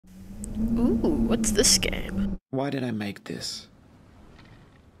Ooh, what's this game? Why did I make this?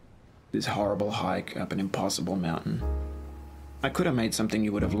 This horrible hike up an impossible mountain. I could have made something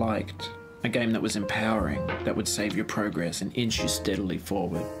you would have liked. A game that was empowering, that would save your progress and inch you steadily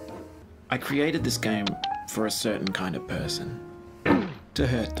forward. I created this game for a certain kind of person. To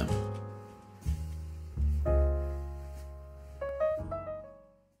hurt them.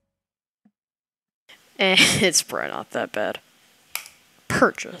 It's probably not that bad.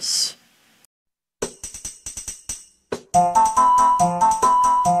 Purchase.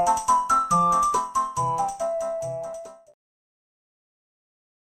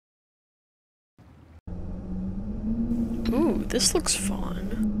 Ooh, this looks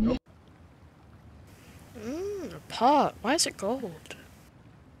fun. A pot. Why is it gold?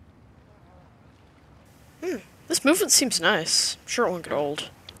 This movement seems nice. I'm sure it won't get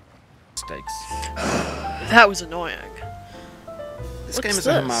old. Mistakes. That was annoying. This game is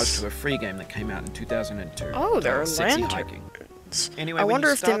a homage to a free game that came out in 2002. Oh, there are Sexy lanterns. hiking. Anyway, I when wonder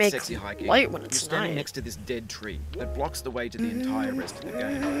you if they start make sexy hiking, light when you're it's standing night. next to this dead tree that blocks the way to the entire rest of the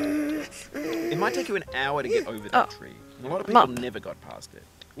game. It might take you an hour to get over that tree. And a lot of people never got past it.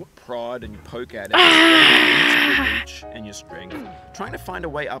 You prod and you poke at it, your reach and your strength, trying to find a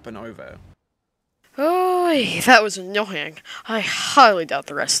way up and over. Oh, that was annoying. I highly doubt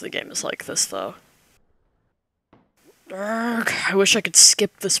the rest of the game is like this, though. Urgh, I wish I could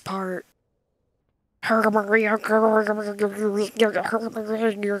skip this part.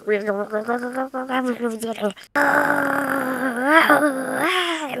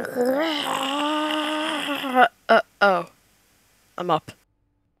 Oh. I'm up.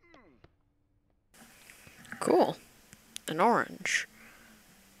 Cool. An orange.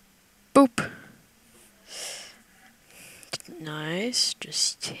 Boop. Nice.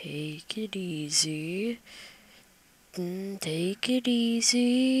 Just take it easy. Take it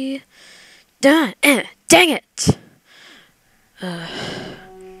easy. Dang it!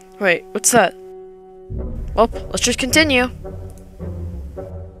 Wait, what's that? Well, let's just continue.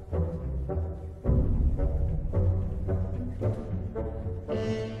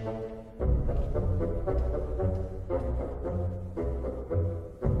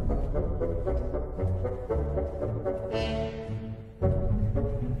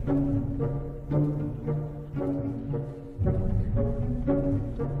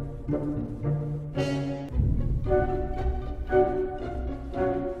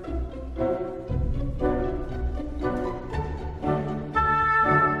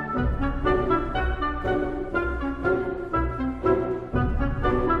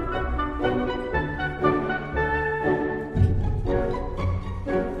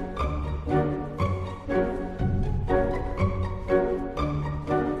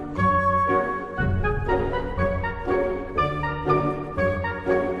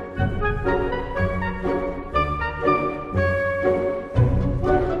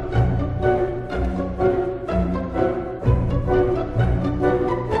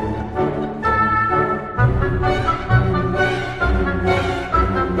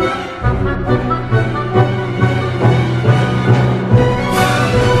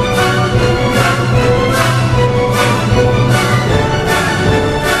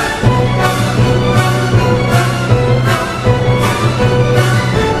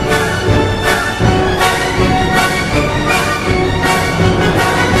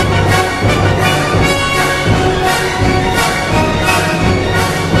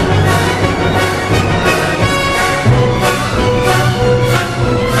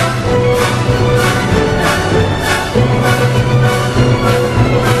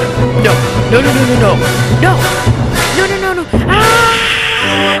 No. Ah!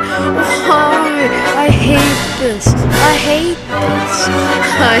 Why? I hate this. I hate this.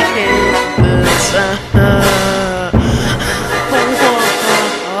 I hate this.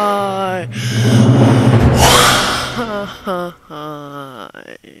 Why?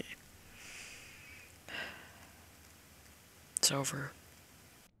 It's over.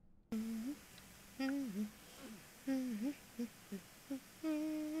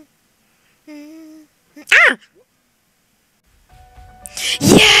 Ah!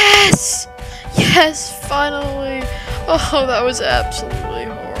 Yes! Yes, finally! Oh, that was absolutely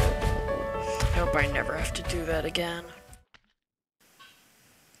horrible. I hope I never have to do that again.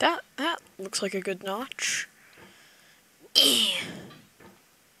 That looks like a good notch.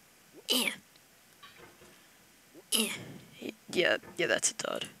 Yeah, that's a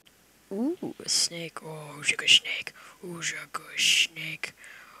dud. Ooh, a snake. Oh, who's a good snake? Who's a good snake?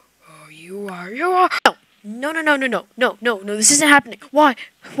 Oh, you are. No! No, no, no, no, no, no, no, no, this isn't happening. Why?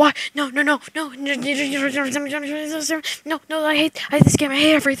 Why? No, no, no, no, no, no, I hate this game, I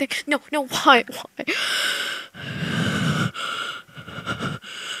hate everything. No, no, why? I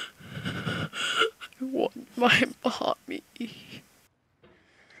want my mommy.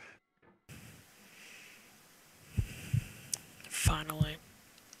 Finally,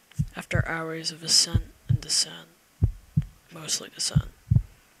 after hours of ascent and descent, mostly descent,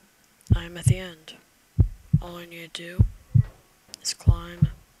 I am at the end. All I need to do is climb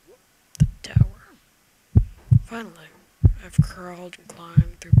the tower. Finally, I've crawled and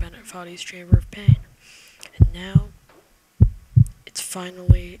climbed through Bennett Foddy's chamber of pain, and now it's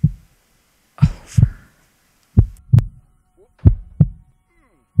finally over.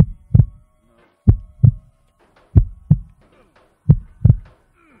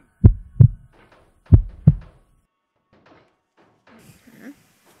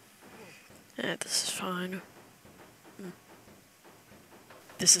 This is fine.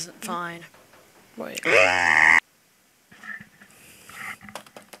 This isn't fine. Wait.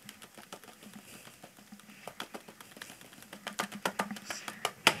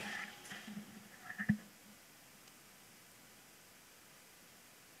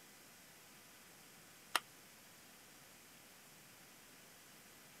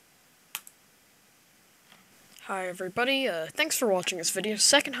 Hi everybody, thanks for watching this video,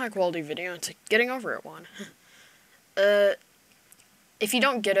 second high quality video into getting over it one. If you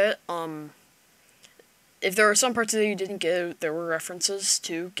don't get it, if there are some parts that you didn't get, there were references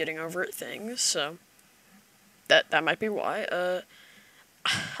to getting over it things, so that might be why.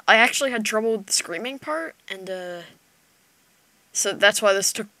 I actually had trouble with the screaming part, and so that's why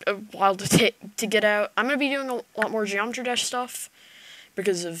this took a while to get out. I'm gonna be doing a lot more Geometry Dash stuff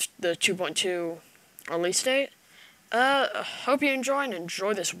because of the 2.2 release date. Hope you enjoy and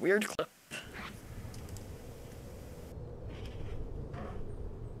enjoy this weird clip.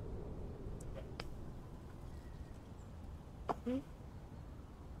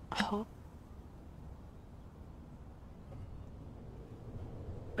 Huh?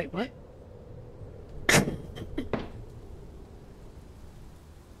 Wait, what?